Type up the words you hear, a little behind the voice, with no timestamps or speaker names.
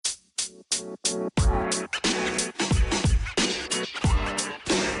All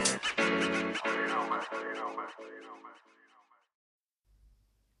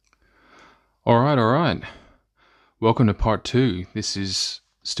right. Welcome to part 2. This is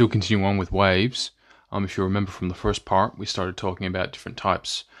still continuing on with waves. If you remember from the first part, we started talking about different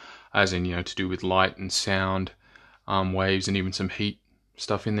types, as in, to do with light and sound, waves, and even some heat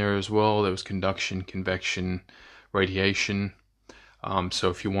stuff in there as well. There was conduction, convection, radiation. So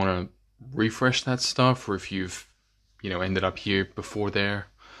if you want to refresh that stuff, or if you've, ended up here before there,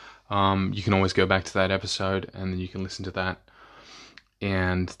 you can always go back to that episode and then you can listen to that.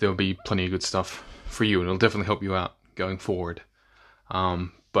 And there'll be plenty of good stuff for you, and it'll definitely help you out going forward.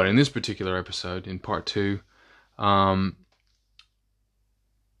 But in this particular episode, in part 2, we're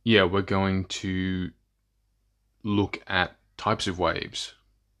going to look at types of waves,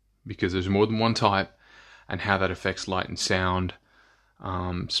 because there's more than one type, and how that affects light and sound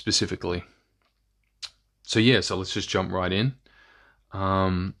specifically. So let's just jump right in.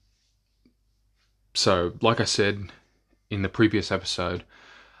 So like I said in the previous episode,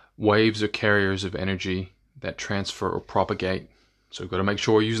 waves are carriers of energy that transfer or propagate. So we've got to make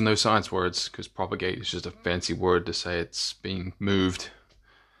sure we're using those science words, because propagate is just a fancy word to say it's being moved.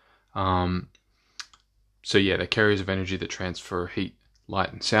 They're carriers of energy that transfer heat,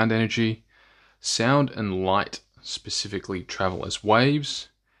 light, and sound energy. Sound and light specifically travel as waves,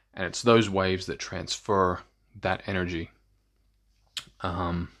 and it's those waves that transfer that energy.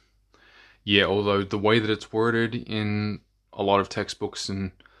 Although the way that it's worded in a lot of textbooks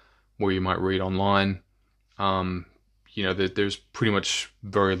and where you might read online, there's pretty much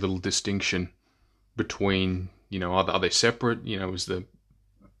very little distinction between, are they separate?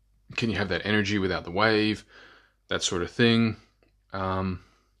 Can you have that energy without the wave? That sort of thing. But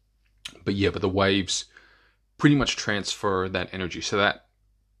the waves pretty much transfer that energy. So that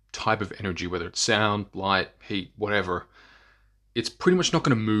type of energy, whether it's sound, light, heat, whatever, it's pretty much not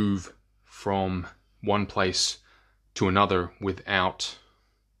going to move from one place to another without,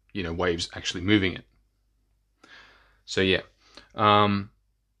 waves actually moving it. So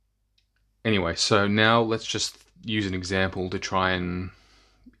so now let's just use an example to try and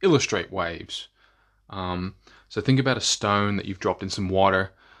illustrate waves. So think about a stone that you've dropped in some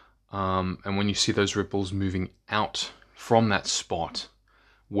water, and when you see those ripples moving out from that spot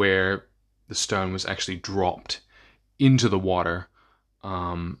where the stone was actually dropped into the water,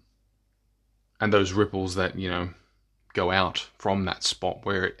 and those ripples that, go out from that spot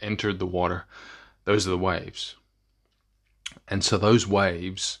where it entered the water, those are the waves. And so those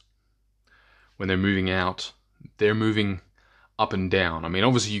waves, when they're moving out, they're moving up and down. I mean,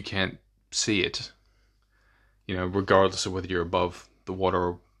 obviously you can't see it, regardless of whether you're above the water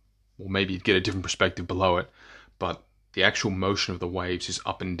or maybe get a different perspective below it. But the actual motion of the waves is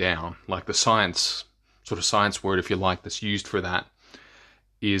up and down. Like the science word, if you like, that's used for that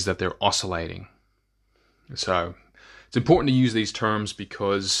is that they're oscillating. So it's important to use these terms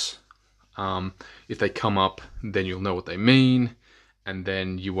because if they come up, then you'll know what they mean, and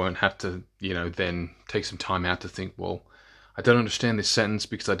then you won't have to, then take some time out to think, well, I don't understand this sentence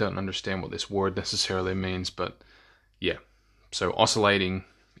because I don't understand what this word necessarily means. But so oscillating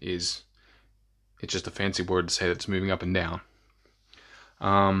it's just a fancy word to say that it's moving up and down.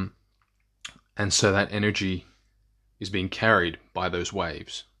 And so that energy is being carried by those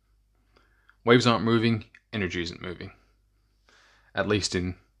waves. Waves aren't moving, energy isn't moving. At least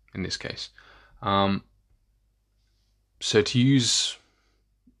in this case. So to use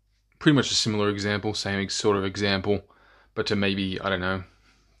pretty much a similar example, same sort of example, but to maybe,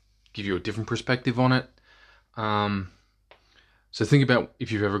 give you a different perspective on it. So think about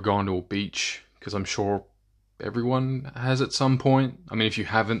if you've ever gone to a beach, because I'm sure everyone has at some point. I mean, if you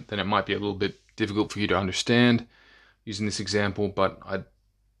haven't, then it might be a little bit difficult for you to understand using this example, but I'd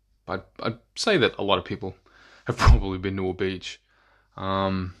say that a lot of people have probably been to a beach,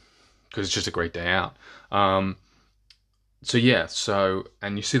 because it's just a great day out. And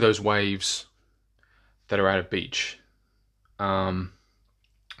you see those waves that are at a beach, the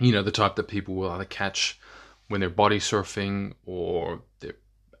type that people will either catch when they're body surfing, or they're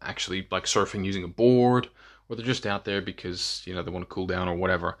actually like surfing using a board, or they're just out there because, they want to cool down or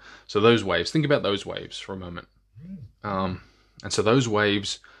whatever. So those waves, think about those waves for a moment. And so those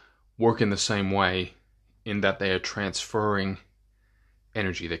waves work in the same way in that they are transferring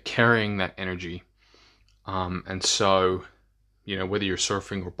energy. They're carrying that energy. And so, whether you're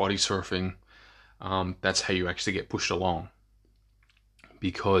surfing or body surfing, that's how you actually get pushed along.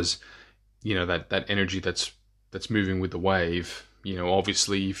 Because, that energy that's moving with the wave,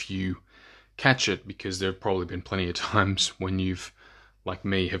 obviously if you catch it, because there have probably been plenty of times when you've like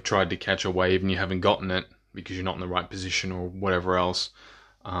me, have tried to catch a wave and you haven't gotten it because you're not in the right position or whatever else,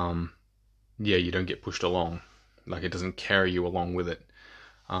 yeah, you don't get pushed along. Like, it doesn't carry you along with it.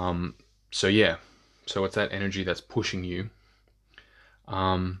 So yeah, so it's that energy that's pushing you.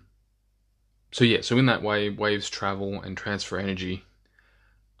 So yeah, so in that way, waves travel and transfer energy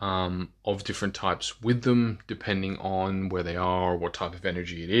of different types with them, depending on where they are, what type of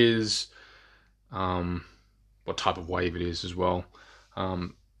energy it is, what type of wave it is as well.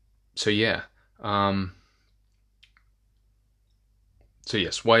 So yeah, so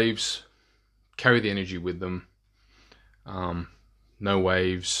yes, waves carry the energy with them. No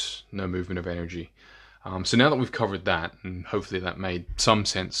waves, no movement of energy. So now that we've covered that, and hopefully that made some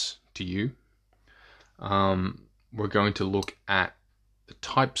sense to you, we're going to look at the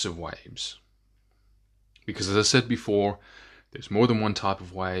types of waves. Because as I said before, there's more than one type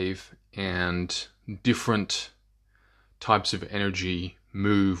of wave, and different types of energy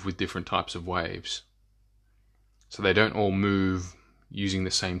move with different types of waves. So they don't all move using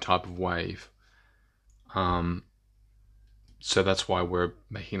the same type of wave. So that's why we're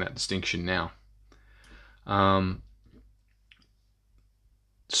making that distinction now.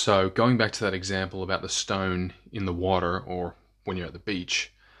 So going back to that example about the stone in the water, or when you're at the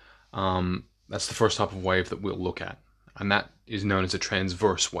beach, that's the first type of wave that we'll look at, and that is known as a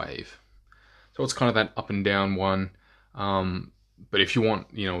transverse wave. So it's kind of that up and down one, but if you want,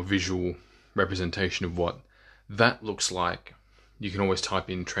 a visual representation of what that looks like, you can always type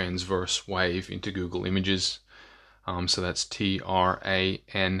in transverse wave into Google Images. So that's TRANSVERSE.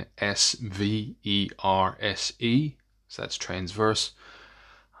 So that's transverse.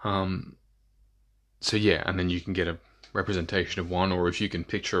 So yeah, and then you can get a representation of one, or if you can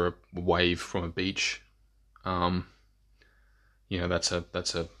picture a wave from a beach, that's a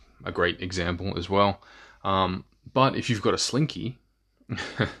great example as well. But if you've got a slinky,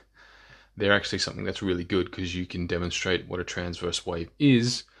 they're actually something that's really good, because you can demonstrate what a transverse wave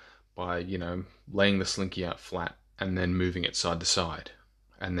is by, laying the slinky out flat and then moving it side to side,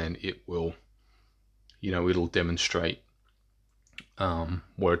 and then it will, it'll demonstrate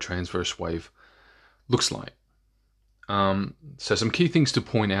what a transverse wave looks like. So some key things to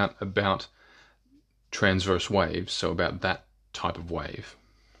point out about transverse waves, so about that type of wave,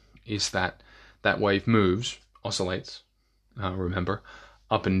 is that that wave moves, oscillates, remember,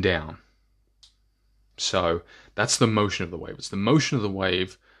 up and down. So that's the motion of the wave. It's the motion of the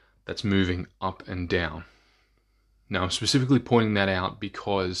wave that's moving up and down. Now, I'm specifically pointing that out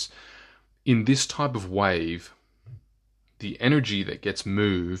because in this type of wave, the energy that gets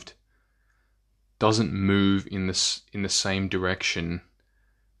moved doesn't move in the same direction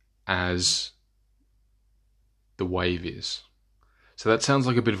as the wave is. So that sounds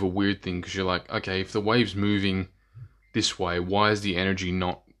like a bit of a weird thing, because you're like, okay, if the wave's moving this way, why is the energy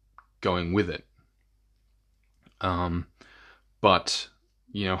not going with it? But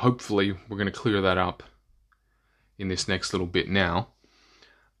hopefully we're going to clear that up in this next little bit now.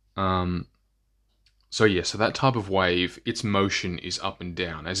 So that type of wave, its motion is up and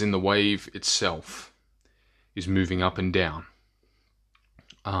down, as in the wave itself is moving up and down.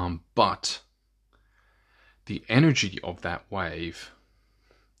 But the energy of that wave,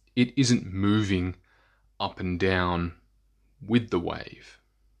 it isn't moving up and down with the wave.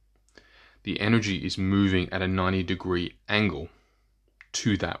 The energy is moving at a 90-degree angle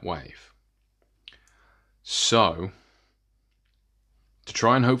to that wave. So, to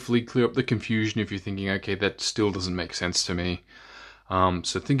try and hopefully clear up the confusion, if you're thinking, okay, that still doesn't make sense to me.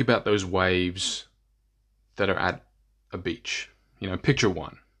 So think about those waves that are at a beach. Picture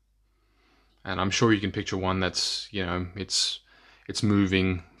one. And I'm sure you can picture one that's, it's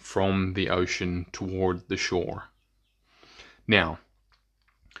moving from the ocean toward the shore. Now,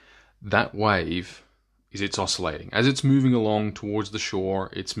 that wave it's oscillating. As it's moving along towards the shore,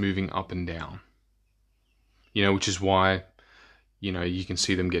 it's moving up and down. Which is why, you can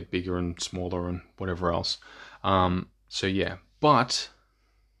see them get bigger and smaller and whatever else. But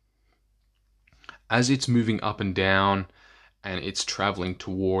as it's moving up and down and it's traveling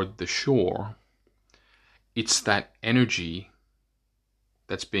toward the shore, it's that energy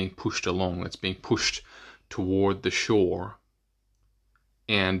that's being pushed along, that's being pushed toward the shore,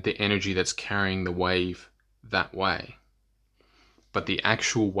 and the energy that's carrying the wave that way. But the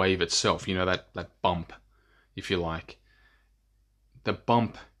actual wave itself, that bump, if you like, the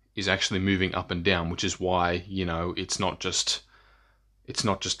bump is actually moving up and down, which is why, it's not just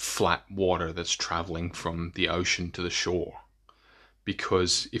flat water that's traveling from the ocean to the shore.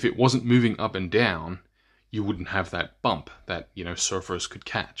 Because if it wasn't moving up and down, you wouldn't have that bump that, surfers could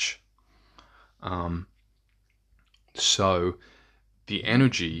catch. So the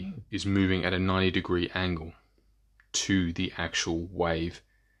energy is moving at a 90-degree angle to the actual wave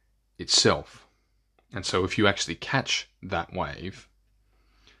itself. And so if you actually catch that wave,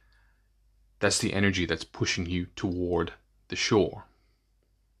 that's the energy that's pushing you toward the shore.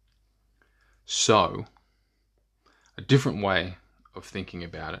 So a different way of thinking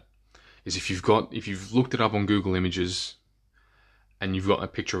about it is if you've looked it up on Google Images and you've got a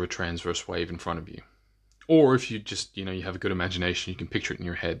picture of a transverse wave in front of you, or if you just, you have a good imagination, you can picture it in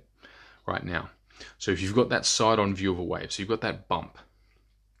your head right now. So if you've got that side-on view of a wave, so you've got that bump.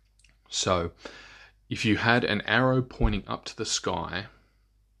 So if you had an arrow pointing up to the sky,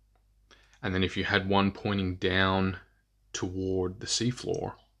 and then if you had one pointing down toward the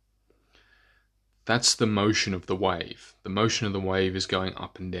seafloor, that's the motion of the wave. The motion of the wave is going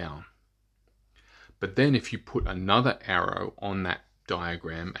up and down. But then if you put another arrow on that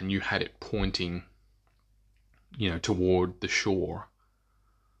diagram and you had it pointing, toward the shore,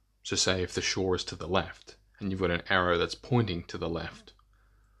 so say if the shore is to the left and you've got an arrow that's pointing to the left,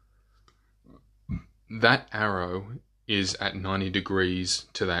 that arrow is at 90 degrees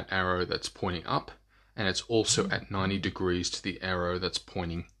to that arrow that's pointing up, and it's also at 90 degrees to the arrow that's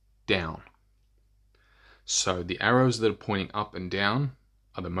pointing down. So the arrows that are pointing up and down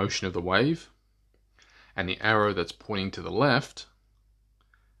are the motion of the wave, and the arrow that's pointing to the left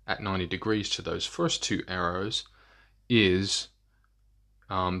at 90 degrees to those first two arrows is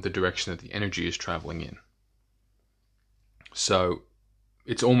the direction that the energy is traveling in. So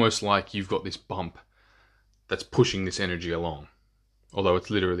it's almost like you've got this bump that's pushing this energy along, although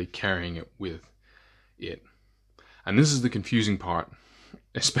it's literally carrying it with it. And this is the confusing part,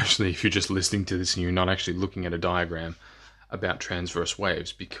 especially if you're just listening to this and you're not actually looking at a diagram about transverse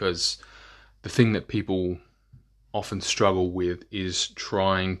waves, because the thing that people often struggle with is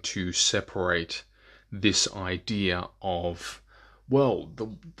trying to separate this idea of, well,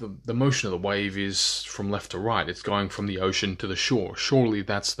 the motion of the wave is from left to right. It's going from the ocean to the shore. Surely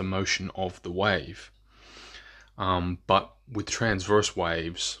that's the motion of the wave. But with transverse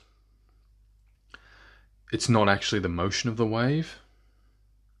waves, it's not actually the motion of the wave,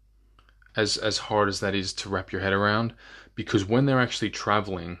 as hard as that is to wrap your head around, because when they're actually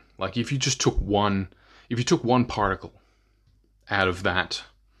traveling, like if you took one particle out of that,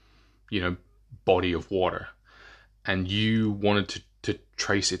 body of water, and you wanted to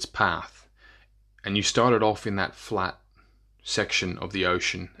trace its path, and you started off in that flat section of the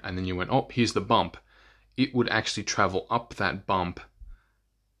ocean, and then you went, oh, here's the bump, it would actually travel up that bump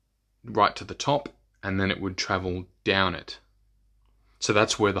right to the top, and then it would travel down it. So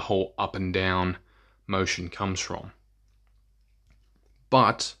that's where the whole up and down motion comes from.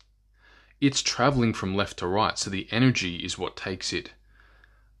 But it's traveling from left to right, so the energy is what takes it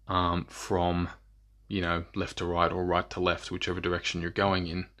from, left to right or right to left, whichever direction you're going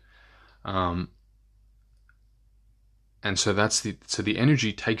in. And so the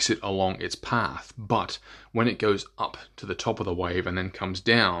energy takes it along its path, but when it goes up to the top of the wave and then comes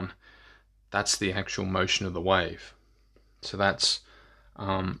down, that's the actual motion of the wave. So that's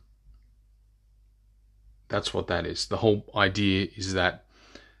what that is. The whole idea is that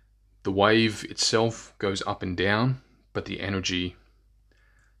the wave itself goes up and down, but the energy,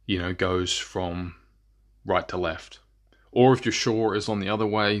 goes from right to left. Or if your shore is on the other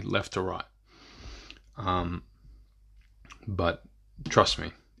way, left to right. But trust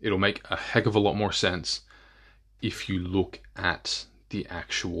me, it'll make a heck of a lot more sense if you look at the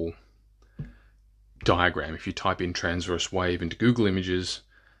actual diagram. If you type in transverse wave into Google Images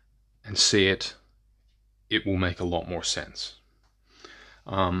and see it, it will make a lot more sense.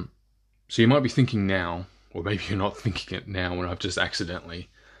 So you might be thinking now, or maybe you're not thinking it now when I've just accidentally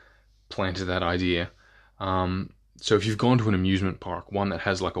planted that idea. So if you've gone to an amusement park, one that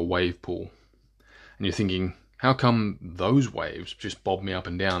has like a wave pool, and you're thinking, how come those waves just bob me up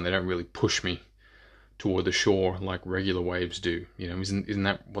and down? They don't really push me toward the shore like regular waves do. Isn't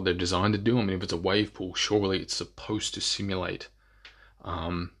that what they're designed to do? I mean, if it's a wave pool, surely it's supposed to simulate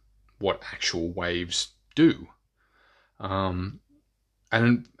what actual waves do. And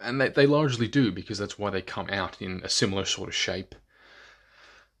they largely do, because that's why they come out in a similar sort of shape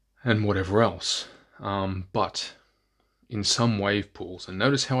and whatever else. But in some wave pools, and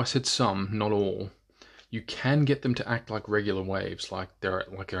notice how I said some, not all, you can get them to act like regular waves, like they're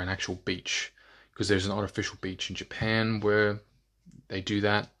an actual beach, because there's an artificial beach in Japan where they do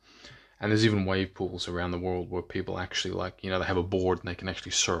that, and there's even wave pools around the world where people actually they have a board and they can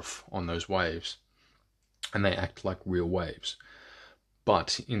actually surf on those waves, and they act like real waves.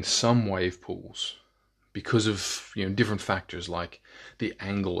 But in some wave pools, because of different factors like the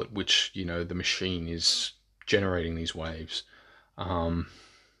angle at which the machine is generating these waves,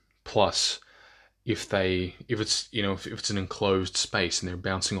 Plus, if it's an enclosed space and they're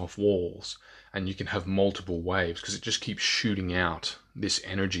bouncing off walls, and you can have multiple waves because it just keeps shooting out this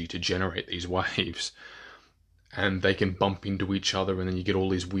energy to generate these waves, and they can bump into each other, and then you get all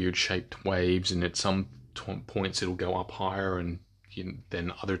these weird shaped waves, and at some points it'll go up higher, and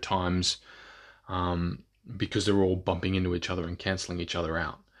then other times, because they're all bumping into each other and cancelling each other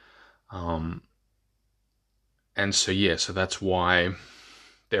out. And so that's why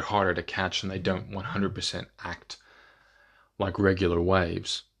they're harder to catch, and they don't 100% act like regular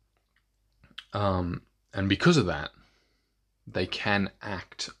waves. And because of that, they can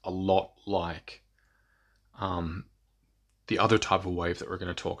act a lot like the other type of wave that we're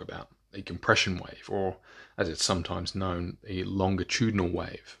going to talk about, a compression wave, or as it's sometimes known, a longitudinal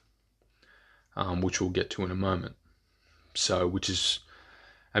wave, which we'll get to in a moment.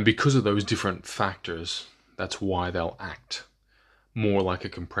 And because of those different factors, that's why they'll act more like a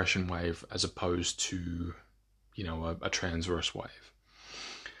compression wave as opposed to, a transverse wave.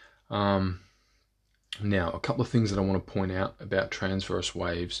 Now, a couple of things that I want to point out about transverse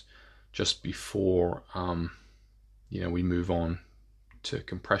waves just before, we move on to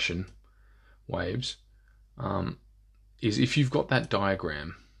compression waves, is if you've got that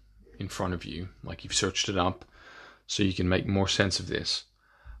diagram in front of you, like you've searched it up so you can make more sense of this,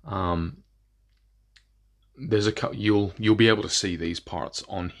 you'll be able to see these parts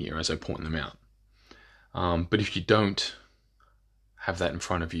on here as I point them out. But if you don't have that in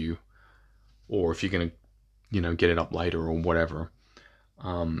front of you, or if you're going to, get it up later or whatever,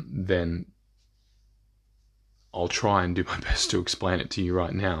 then I'll try and do my best to explain it to you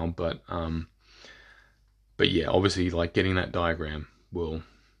right now. But yeah, obviously, like getting that diagram will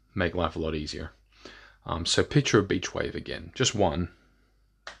make life a lot easier. So picture a beach wave again, just one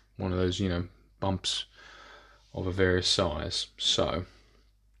of those, bumps of a various size. So,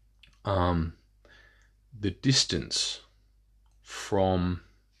 the distance from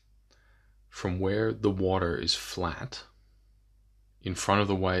where the water is flat, in front of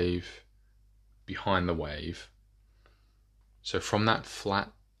the wave, behind the wave. So from that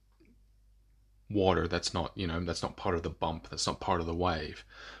flat water, that's not part of the bump, that's not part of the wave.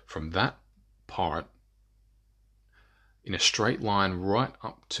 From that part, in a straight line right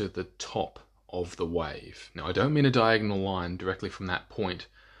up to the top of the wave. Now, I don't mean a diagonal line directly from that point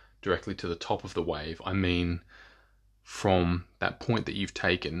directly to the top of the wave. I mean from that point that you've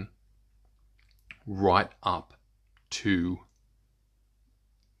taken right up to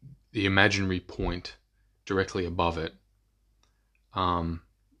the imaginary point directly above it,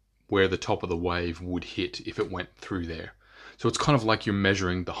 where the top of the wave would hit if it went through there. So it's kind of like you're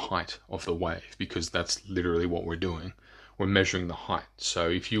measuring the height of the wave, because that's literally what we're doing. We're measuring the height. So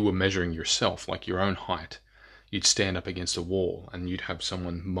if you were measuring yourself, like your own height, you'd stand up against a wall and you'd have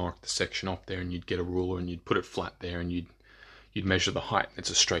someone mark the section off there, and you'd get a ruler and you'd put it flat there, and you'd measure the height. It's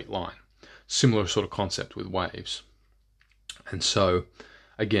a straight line. Similar sort of concept with waves. And so,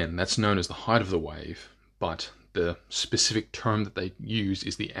 again, that's known as the height of the wave, but the specific term that they use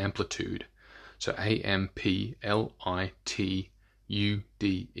is the amplitude. So amplitude,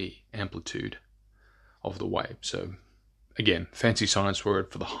 amplitude of the wave. So again, fancy science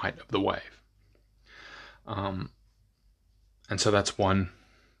word for the height of the wave. And so that's one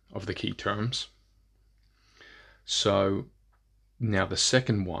of the key terms. So now the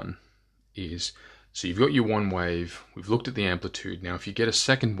second one is, so you've got your one wave, we've looked at the amplitude. Now if you get a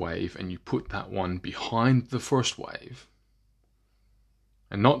second wave and you put that one behind the first wave,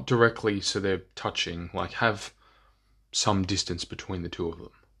 and not directly so they're touching, like have some distance between the two of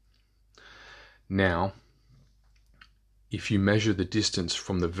them. Now, if you measure the distance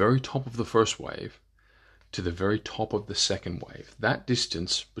from the very top of the first wave to the very top of the second wave, that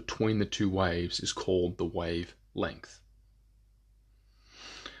distance between the two waves is called the wave length.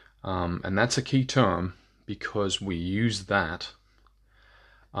 And that's a key term because we use that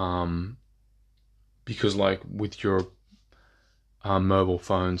because like with your mobile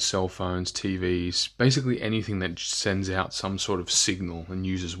phones, cell phones, TVs, basically anything that sends out some sort of signal and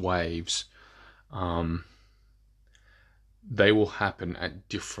uses waves, they will happen at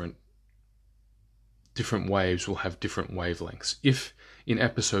different waves will have different wavelengths. If in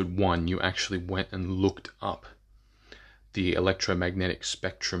episode 1 you actually went and looked up the electromagnetic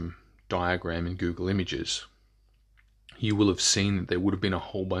spectrum diagram in Google Images, you will have seen that there would have been a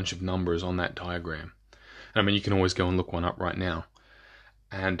whole bunch of numbers on that diagram. I mean, you can always go and look one up right now,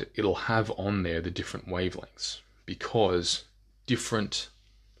 and it'll have on there the different wavelengths, because different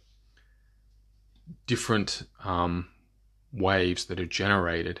waves that are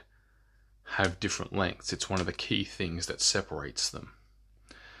generated have different lengths. It's one of the key things that separates them.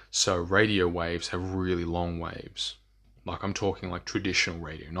 So radio waves have really long waves. Like I'm talking like traditional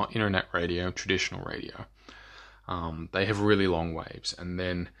radio, not internet radio, traditional radio. They have really long waves, and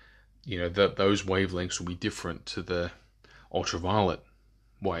then those wavelengths will be different to the ultraviolet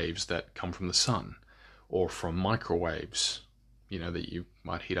waves that come from the sun, or from microwaves, that you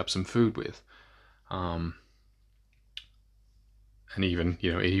might heat up some food with, and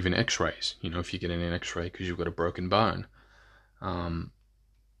even X-rays. If you get an X-ray because you've got a broken bone.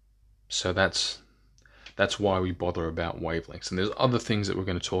 So that's why we bother about wavelengths, and there's other things that we're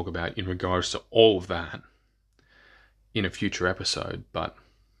going to talk about in regards to all of that in a future episode, but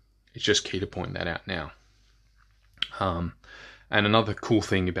it's just key to point that out now. And another cool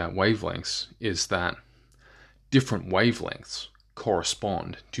thing about wavelengths is that different wavelengths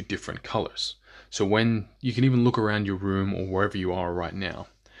correspond to different colors. So when you can even look around your room or wherever you are right now,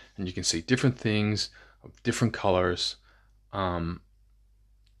 and you can see different things of different colors, and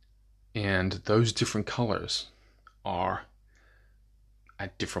those different colors are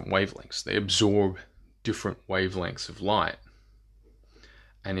at different wavelengths. They absorb different wavelengths of light.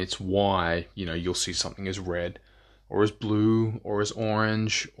 And it's why, you'll see something as red or as blue or as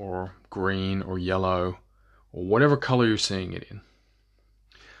orange or green or yellow or whatever color you're seeing it in.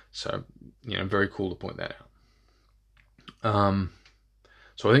 So, very cool to point that out.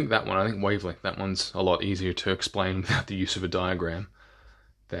 So I think wavelength, that one's a lot easier to explain without the use of a diagram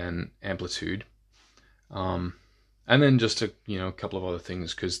than amplitude. And then just a couple of other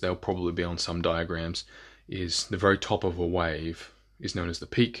things, because they'll probably be on some diagrams, is the very top of a wave is known as the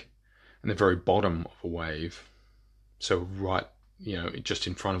peak, and the very bottom of a wave, so right, just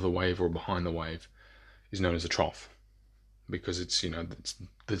in front of the wave or behind the wave, is known as a trough, because it's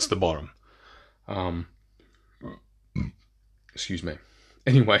it's the bottom. Excuse me.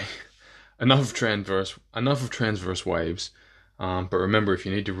 Anyway, enough of transverse waves. But remember, if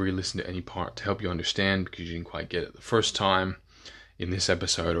you need to re-listen to any part to help you understand because you didn't quite get it the first time in this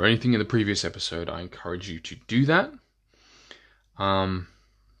episode or anything in the previous episode, I encourage you to do that.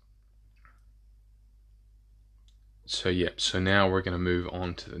 So now we're going to move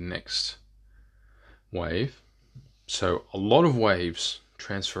on to the next wave. So a lot of waves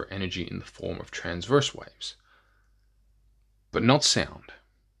transfer energy in the form of transverse waves, but not sound.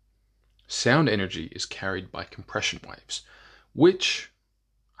 Sound energy is carried by compression waves, which,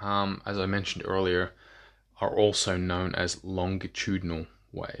 as I mentioned earlier, are also known as longitudinal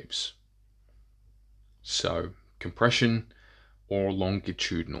waves. So compression or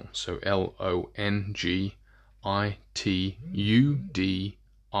longitudinal. So LONGITUDINAL.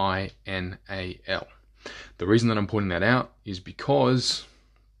 The reason that I'm pointing that out is because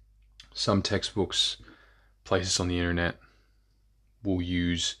some textbooks, places on the internet, will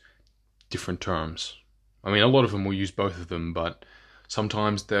use different terms. I mean, a lot of them will use both of them, but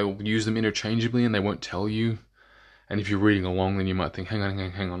sometimes they'll use them interchangeably and they won't tell you. And if you're reading along, then you might think, hang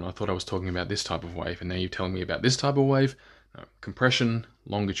on, I thought I was talking about this type of wave, and now you're telling me about this type of wave. No, compression,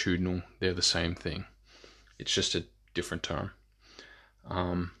 longitudinal, they're the same thing. It's just a different term.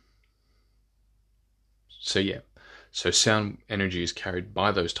 So sound energy is carried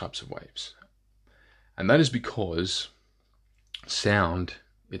by those types of waves. And that is because sound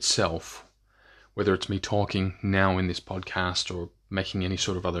itself, whether it's me talking now in this podcast or making any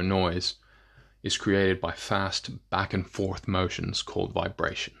sort of other noise, is created by fast back and forth motions called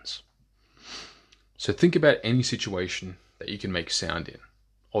vibrations. So think about any situation that you can make sound in,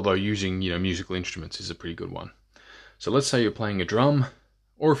 although using musical instruments is a pretty good one. So let's say you're playing a drum,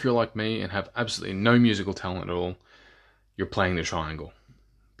 or if you're like me and have absolutely no musical talent at all, you're playing the triangle,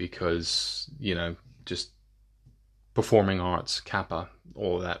 because just performing arts, kappa,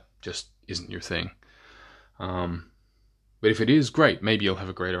 all of that just isn't your thing. But if it is, great. Maybe you'll have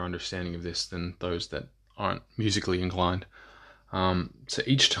a greater understanding of this than those that aren't musically inclined. So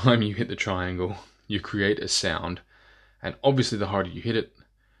each time you hit the triangle, you create a sound. And obviously the harder you hit it,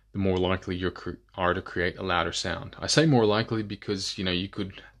 the more likely you are to create a louder sound. I say more likely because, you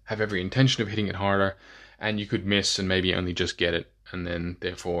could have every intention of hitting it harder, and you could miss and maybe only just get it. And then,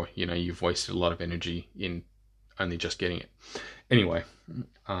 therefore, you've wasted a lot of energy in only just getting it. Anyway,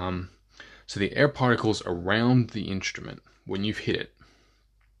 so the air particles around the instrument, when you've hit it,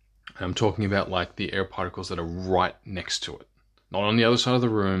 I'm talking about like the air particles that are right next to it, not on the other side of the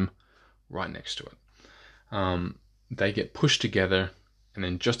room, right next to it. They get pushed together, and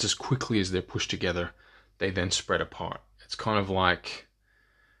then just as quickly as they're pushed together, they then spread apart. It's kind of like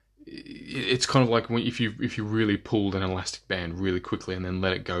when if you really pulled an elastic band really quickly and then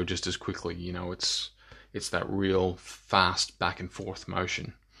let it go just as quickly. It's that real fast back and forth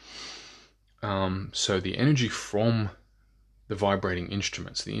motion. So the energy from the vibrating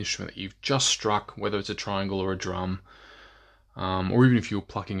instruments, the instrument that you've just struck, whether it's a triangle or a drum, or even if you're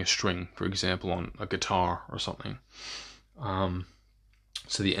plucking a string, for example, on a guitar or something.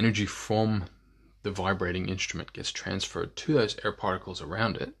 So the energy from the vibrating instrument gets transferred to those air particles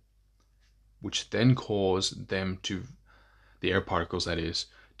around it, which then cause them to, the air particles that is,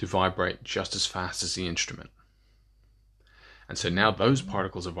 to vibrate just as fast as the instrument. And so now those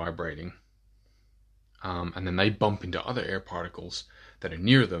particles are vibrating, and then they bump into other air particles that are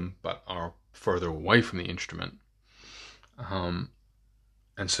near them but are further away from the instrument. And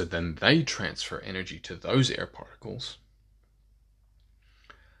so then they transfer energy to those air particles,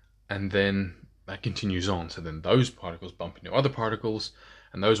 and then that continues on. So then those particles bump into other particles,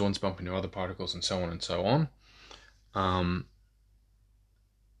 and those ones bump into other particles, and so on and so on.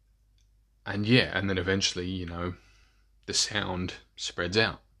 And then eventually, the sound spreads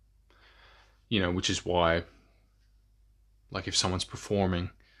out. Which is why, like if someone's performing,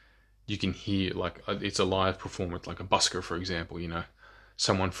 you can hear, like it's a live performance, like a busker, for example,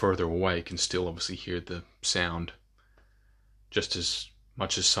 someone further away can still obviously hear the sound just as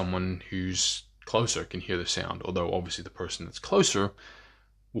much as someone who's closer can hear the sound, although obviously the person that's closer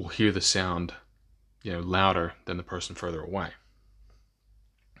will hear the sound, louder than the person further away.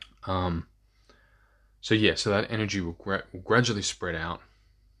 So that energy will gradually spread out.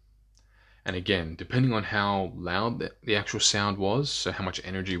 And again, depending on how loud the actual sound was, so how much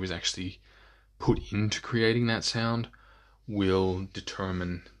energy was actually put into creating that sound, will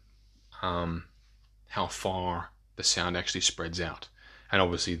determine how far the sound actually spreads out. And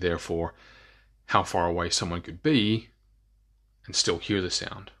obviously, therefore, how far away someone could be and still hear the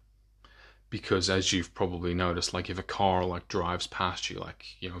sound. Because as you've probably noticed, like if a car like drives past you, like,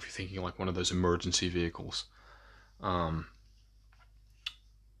 if you're thinking like one of those emergency vehicles,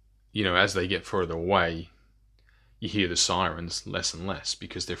 as they get further away, you hear the sirens less and less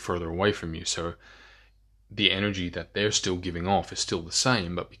because they're further away from you. So the energy that they're still giving off is still the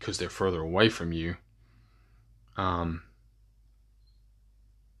same, but because they're further away from you,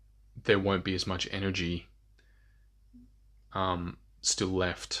 there won't be as much energy still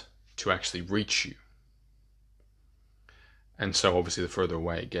left to actually reach you. And so obviously the further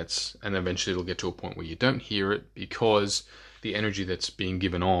away it gets, and eventually it'll get to a point where you don't hear it, because the energy that's being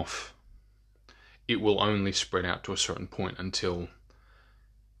given off, it will only spread out to a certain point until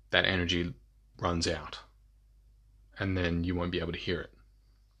that energy runs out, and then you won't be able to hear it.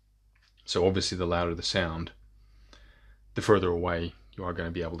 So obviously the louder the sound, the further away you are going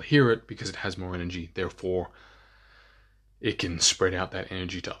to be able to hear it, because it has more energy. Therefore, it can spread out that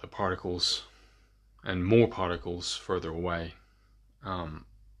energy to other particles and more particles further away.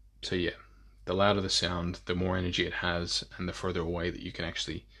 The louder the sound, the more energy it has, and the further away that you can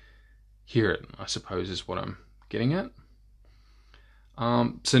actually hear it, I suppose, is what I'm getting at.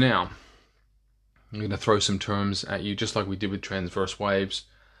 So now, I'm going to throw some terms at you, just like we did with transverse waves,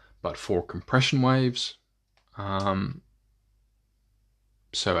 but for compression waves.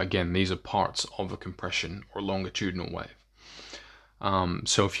 So again, these are parts of a compression or longitudinal wave.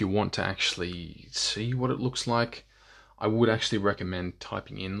 So if you want to actually see what it looks like, I would actually recommend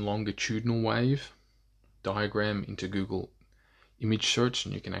typing in longitudinal wave diagram into Google image search,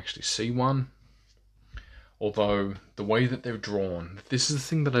 and you can actually see one. Although the way that they're drawn, this is the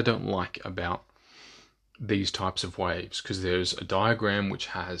thing that I don't like about these types of waves, because there's a diagram which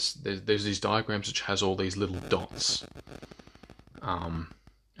has, there's these diagrams which has all these little dots. And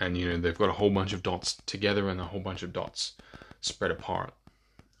they've got a whole bunch of dots together and a whole bunch of dots spread apart.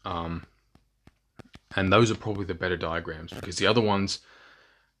 And those are probably the better diagrams, because the other ones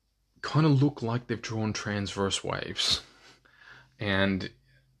kind of look like they've drawn transverse waves. And,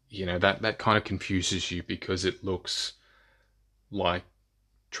 that kind of confuses you, because it looks like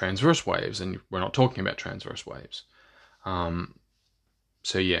transverse waves, and we're not talking about transverse waves. But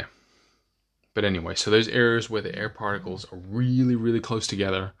anyway, so those areas where the air particles are really, really close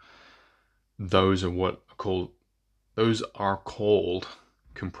together, those are called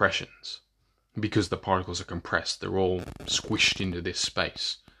compressions, because the particles are compressed. They're all squished into this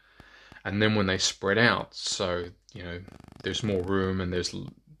space. And then when they spread out, so, there's more room, and there's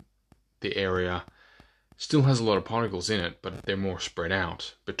the area still has a lot of particles in it, but they're more spread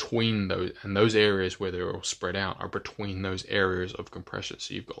out between those, and those areas where they're all spread out are between those areas of compression.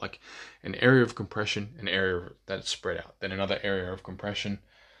 So you've got like an area of compression, an area that's spread out, then another area of compression,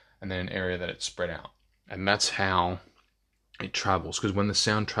 and then an area that it's spread out. And that's how it travels, because when the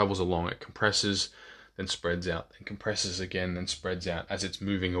sound travels along, it compresses, then spreads out, then compresses again, then spreads out as it's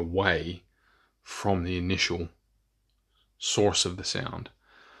moving away from the initial source of the sound.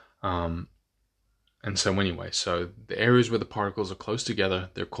 And so anyway, so the areas where the particles are close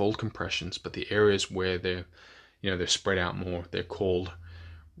together, they're called compressions, but the areas where they're spread out more, they're called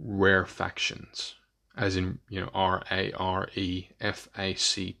rarefactions, as in, Rarefaction,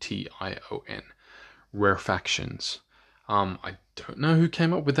 rarefactions. I don't know who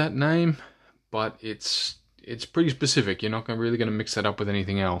came up with that name, but it's pretty specific. You're not really going to mix that up with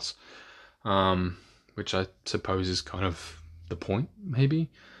anything else, which I suppose is kind of the point, maybe.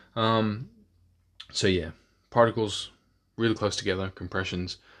 So yeah, particles really close together,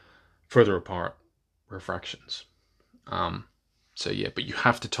 compressions, further apart, rarefactions. So yeah, but you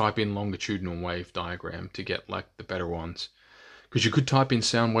have to type in longitudinal wave diagram to get like the better ones, because you could type in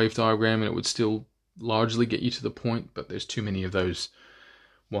sound wave diagram and it would still largely get you to the point, but there's too many of those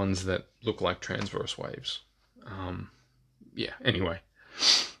ones that look like transverse waves. Yeah, anyway.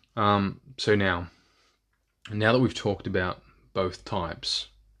 So now that we've talked about both types,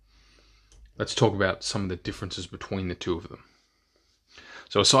 let's talk about some of the differences between the two of them.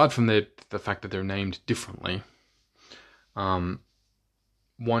 So aside from the fact that they're named differently,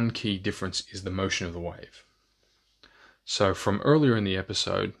 one key difference is the motion of the wave. So from earlier in the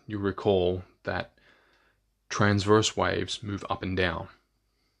episode, you recall that transverse waves move up and down,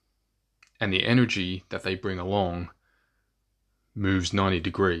 and the energy that they bring along moves 90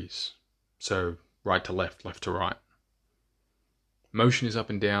 degrees. So right to left, left to right. Motion is up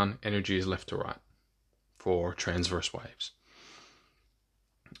and down, energy is left to right for transverse waves.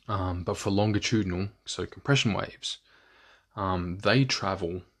 But for longitudinal, so compression waves, they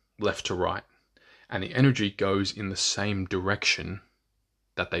travel left to right, and the energy goes in the same direction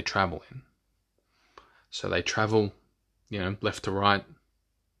that they travel in. So they travel, left to right,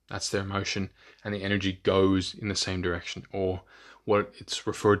 that's their motion, and the energy goes in the same direction, or what it's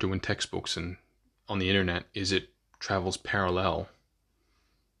referred to in textbooks and on the internet is it travels parallel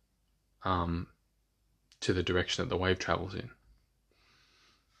to the direction that the wave travels in.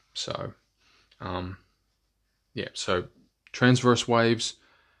 So, so transverse waves,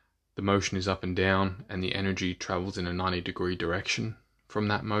 the motion is up and down, and the energy travels in a 90-degree direction from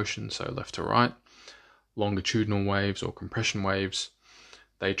that motion, so left to right. Longitudinal waves or compression waves,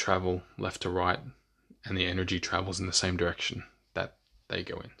 they travel left to right, and the energy travels in the same direction that they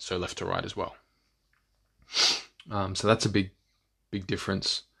go in, so left to right as well. So that's a big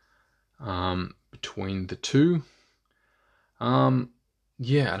difference between the two.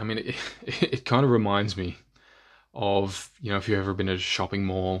 Yeah, and I mean, it kind of reminds me of, if you've ever been at a shopping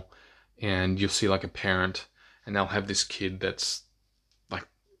mall and you'll see like a parent and they'll have this kid that's like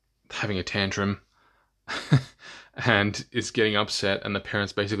having a tantrum and is getting upset, and the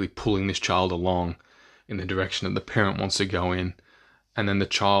parent's basically pulling this child along in the direction that the parent wants to go in, and then the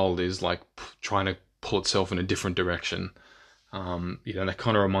child is like trying to pull itself in a different direction. That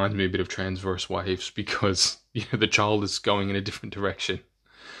kind of reminds me a bit of transverse waves, because the child is going in a different direction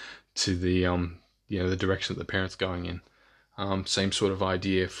to the the direction that the parent's going in. Same sort of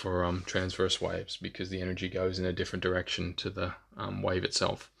idea for transverse waves, because the energy goes in a different direction to the wave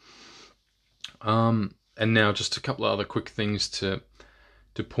itself. And now just a couple of other quick things to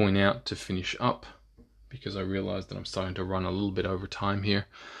point out to finish up, because I realize that I'm starting to run a little bit over time here.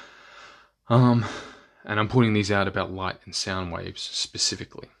 And I'm pointing these out about light and sound waves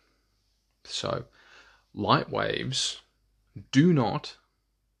specifically. So light waves don't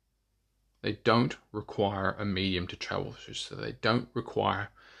require a medium to travel through. So they don't require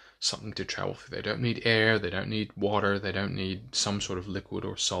something to travel through. They don't need air, they don't need water, they don't need some sort of liquid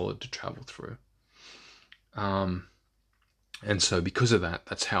or solid to travel through. And so because of that,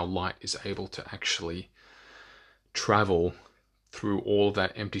 that's how light is able to actually travel through all of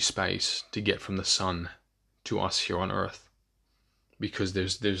that empty space to get from the sun to us here on Earth. Because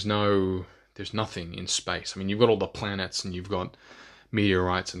there's nothing in space. I mean, you've got all the planets and you've got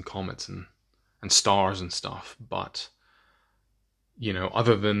meteorites and comets and stars and stuff, but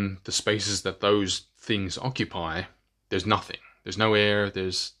other than the spaces that those things occupy, there's nothing. There's no air,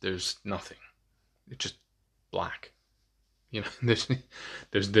 there's nothing. It's just black.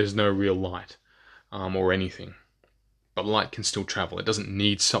 There's no real light or anything. But light can still travel. It doesn't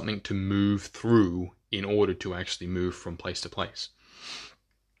need something to move through in order to actually move from place to place.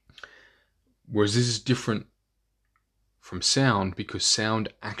 Whereas this is different from sound, because sound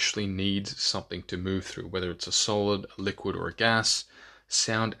actually needs something to move through. Whether it's a solid, a liquid, or a gas,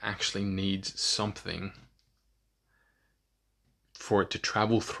 sound actually needs something for it to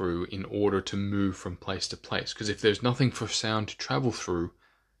travel through in order to move from place to place. Because if there's nothing for sound to travel through,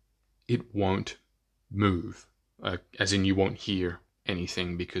 it won't move. As in, you won't hear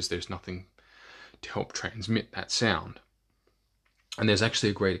anything, because there's nothing to help transmit that sound. And there's actually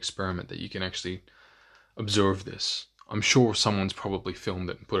a great experiment that you can actually observe this. I'm sure someone's probably filmed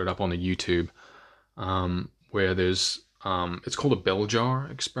it and put it up on the YouTube, where there's, it's called a bell jar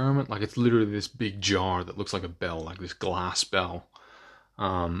experiment. Like, it's literally this big jar that looks like a bell, like this glass bell.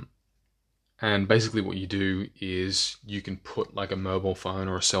 And basically what you do is you can put like a mobile phone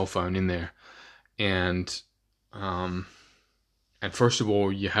or a cell phone in there, and first of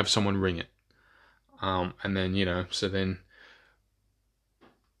all you have someone ring it, and then so then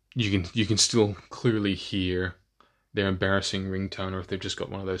you can still clearly hear their embarrassing ringtone, or if they've just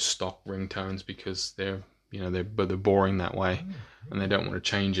got one of those stock ringtones because they're boring that way and they don't want to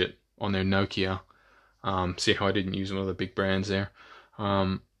change it on their Nokia. See how I didn't use one of the big brands there.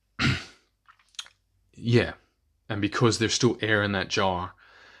 Yeah, and because there's still air in that jar,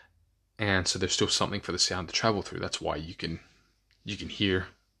 and so there's still something for the sound to travel through, that's why you can hear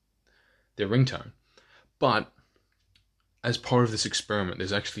their ringtone. But as part of this experiment,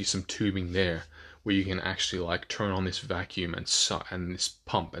 there's actually some tubing there where you can actually like turn on this vacuum and this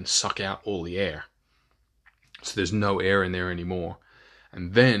pump and suck out all the air. So there's no air in there anymore.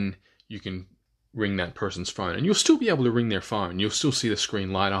 And then you can ring that person's phone, and you'll still be able to ring their phone. You'll still see the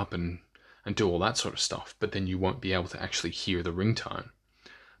screen light up and do all that sort of stuff, but then you won't be able to actually hear the ringtone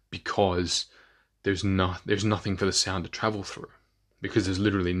because there's nothing for the sound to travel through, because there's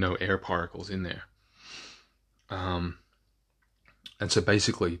literally no air particles in there. And so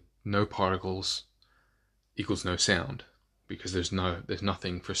basically no particles equals no sound, because there's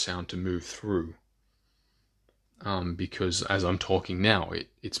nothing for sound to move through. Because as I'm talking now,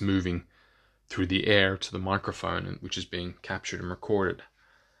 it's moving through the air to the microphone, which is being captured and recorded.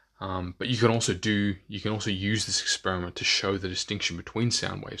 But you can also use this experiment to show the distinction between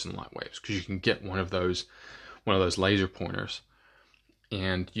sound waves and light waves, because you can get one of those laser pointers,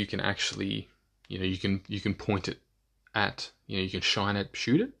 and you can actually, you can point it at, you can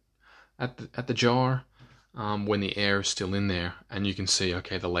shoot it at the jar when the air is still in there, and you can see,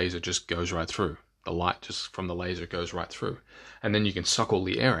 okay, the laser just goes right through. The light just from the laser goes right through, and then you can suck all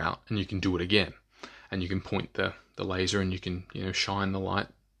the air out, and you can do it again, and you can point the laser, and you can shine the light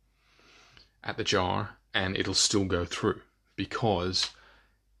at the jar, and it'll still go through, because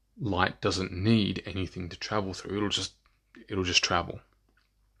light doesn't need anything to travel through. It'll just travel,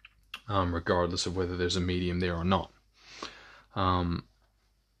 regardless of whether there's a medium there or not.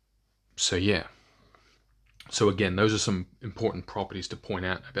 So yeah. So again, those are some important properties to point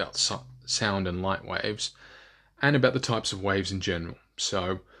out about sound and light waves, and about the types of waves in general.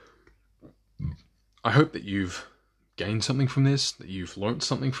 So I hope that you've gained something from this, that you've learned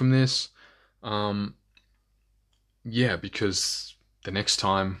something from this. Yeah, because the next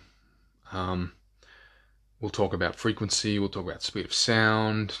time we'll talk about frequency, we'll talk about speed of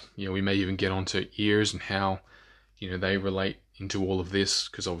sound, we may even get onto ears and how they relate into all of this,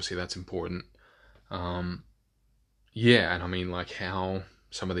 because obviously that's important. Yeah, and I mean, like, how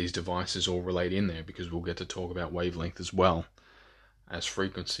some of these devices all relate in there, because we'll get to talk about wavelength as well as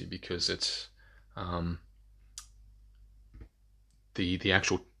frequency, because it's the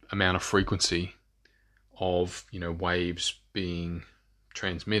actual amount of frequency of waves being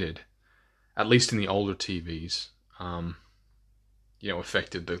transmitted, at least in the older TVs,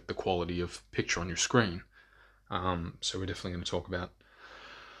 affected the quality of picture on your screen. So we're definitely going to talk about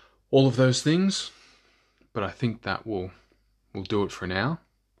all of those things, but I think that will do it for now.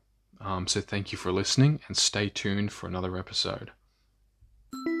 So thank you for listening, and stay tuned for another episode.